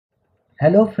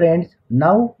Hello friends,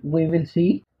 now we will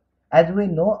see as we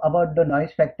know about the noise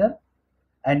factor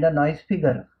and the noise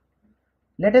figure.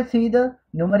 Let us see the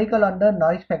numerical on the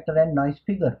noise factor and noise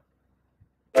figure.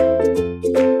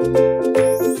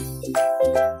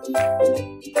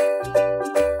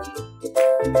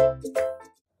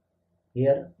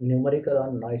 Here numerical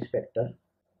on noise factor.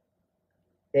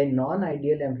 A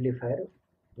non-ideal amplifier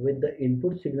with the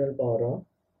input signal power of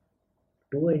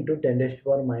 2 into 10 raised to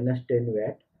power minus 10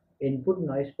 watt, input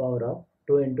noise power of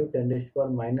 2 into 10 raised to power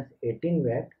minus 18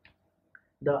 watt,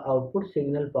 the output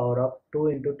signal power of 2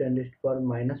 into 10 raised to power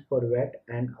minus 4 watt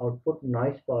and output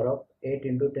noise power of 8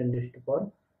 into 10 raised to power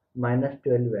minus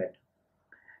 12 watt.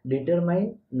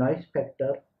 Determine noise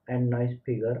factor and noise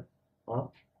figure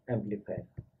of amplifier.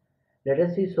 Let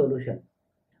us see solution.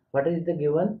 What is the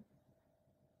given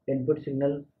input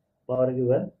signal power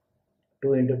given?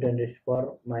 2 into 10 raised to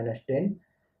power minus 10.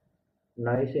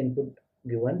 Noise input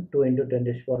given 2 into 10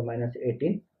 raised to power minus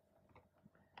 18.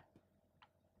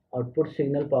 Output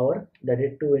signal power, that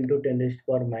is 2 into 10 raised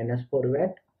to power minus 4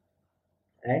 watt,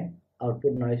 and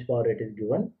output noise power it is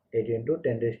given 8 into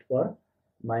 10 raised to power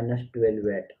minus 12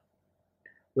 watt.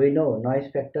 We know noise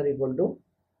factor equal to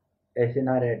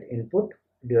SNR at input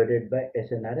divided by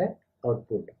SNR at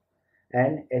output,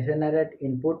 and SNR at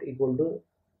input equal to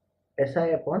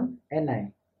SI upon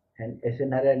NI, and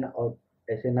SNR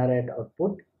at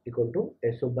output equal to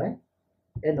SO by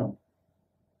NO.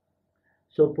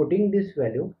 So putting this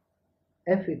value,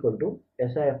 F equal to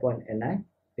SI upon NI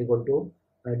equal to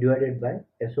divided by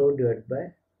SO divided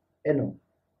by NO.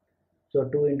 So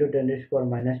 2 into 10 raised to power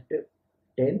minus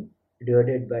 10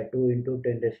 divided by 2 into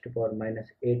 10 raised to power minus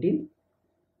 18.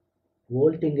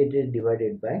 Whole thing it is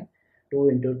divided by 2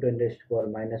 into 10 raised to power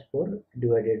minus 4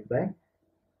 divided by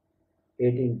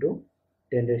 8 into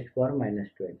 10 raised to power minus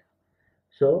 12.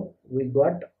 So we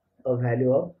got a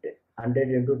value of 100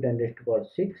 into 10 raised to power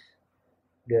 6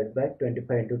 divided by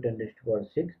 25 into 10 raised to power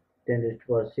 6. 10 raised to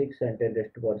power 6 and 10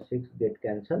 raised to power 6 get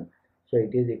cancelled. So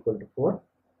it is equal to 4.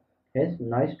 Hence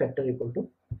noise factor equal to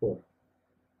 4.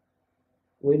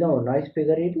 We know noise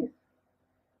figure it is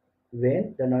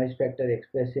when the noise factor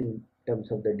expressed in terms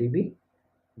of the dB,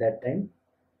 that time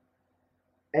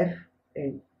F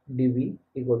in dB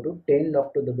equal to 10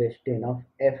 log to the base 10 of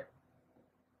F.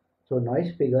 So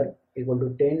noise figure equal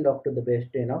to 10 log to the base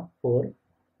 10 of 4,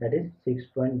 that is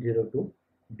 6.02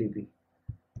 dB.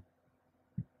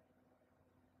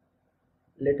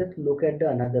 Let us look at the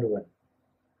another one,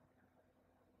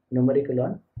 numerical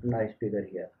on noise figure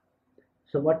here.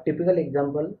 So what typical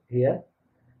example here,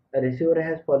 a receiver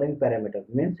has following parameter,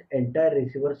 means entire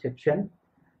receiver section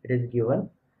it is given,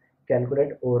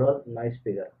 calculate overall noise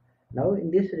figure. Now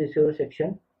in this receiver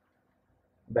section,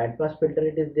 band pass filter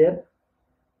it is there,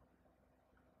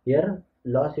 here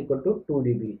loss equal to 2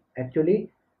 dB.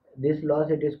 Actually this loss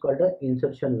it is called a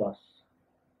insertion loss.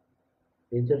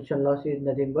 Insertion loss is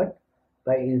nothing but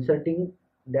by inserting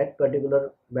that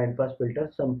particular band pass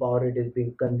filter some power it is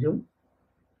being consumed,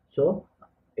 so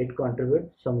it contributes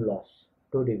some loss,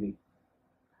 2 dB.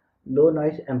 Low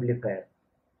noise amplifier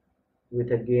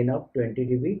with a gain of 20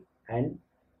 dB and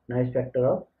noise factor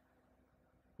of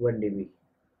 1 dB.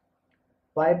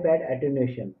 Pi pad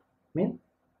attenuation means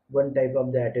one type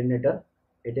of the attenuator,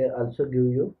 it will also give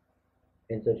you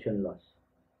insertion loss.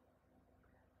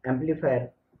 Amplifier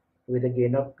with a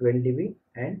gain of 12 dB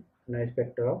and noise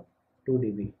factor of 2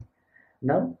 dB.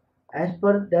 Now as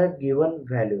per the given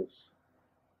values,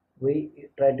 we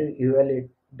try to evaluate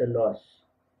the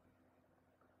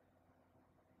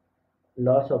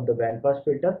loss of the band pass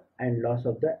filter and loss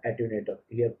of the attenuator,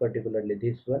 here particularly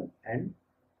this one and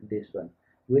this one.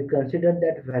 We consider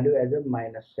that value as a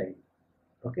minus sign,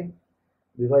 okay,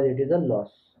 because it is a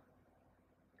loss.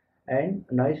 And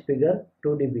noise figure 2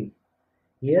 dB,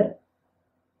 here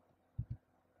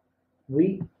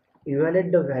we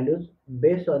evaluate the values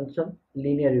based on some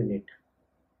linear unit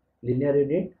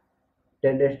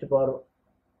 10 raised to power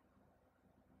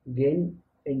gain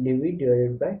in dB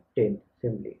divided by 10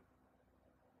 simply.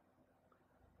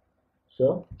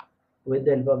 So with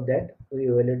the help of that we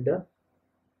evaluate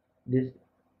this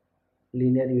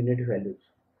linear unit values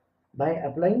by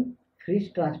applying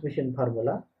Friis transmission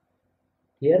formula.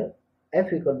 Here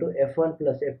F equal to F1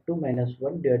 plus F2 minus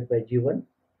 1 divided by G1,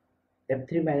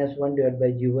 F3 minus 1 divided by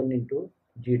G1 into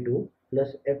G2 plus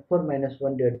F4 minus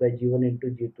 1 divided by G1 into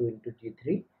G2 into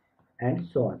G3 and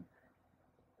so on.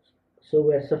 So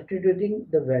we are substituting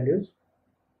the values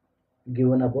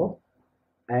given above,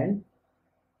 and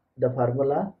the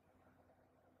formula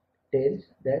tells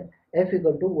that F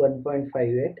equal to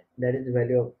 1.58, that is the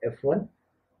value of F1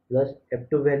 plus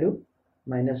F2 value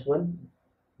minus 1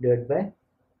 divided by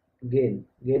gain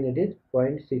it is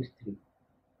 0.63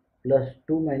 plus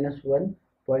 2 minus 1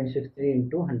 0.63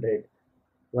 into 100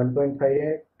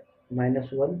 1.58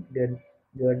 minus 1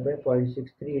 divided by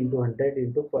 0.63 into 100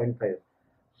 into 0.5.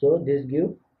 So this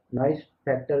give noise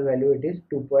factor value, it is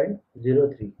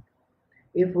 2.03.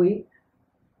 If we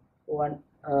want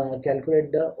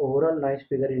calculate the overall noise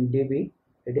figure in dB,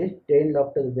 it is 10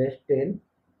 log to the base 10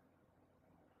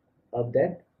 of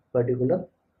that particular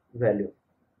value.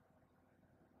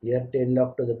 Here 10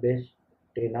 log to the base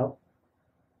 10 of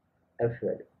f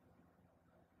value.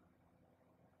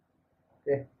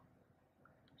 Okay.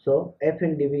 So f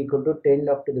in dB equal to 10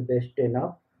 log to the base 10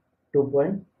 of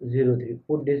 2.03.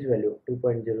 Put this value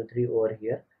 2.03 over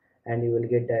here and you will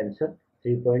get the answer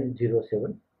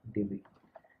 3.07 dB.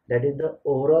 That is the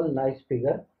overall noise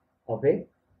figure of a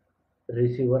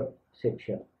receiver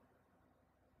section.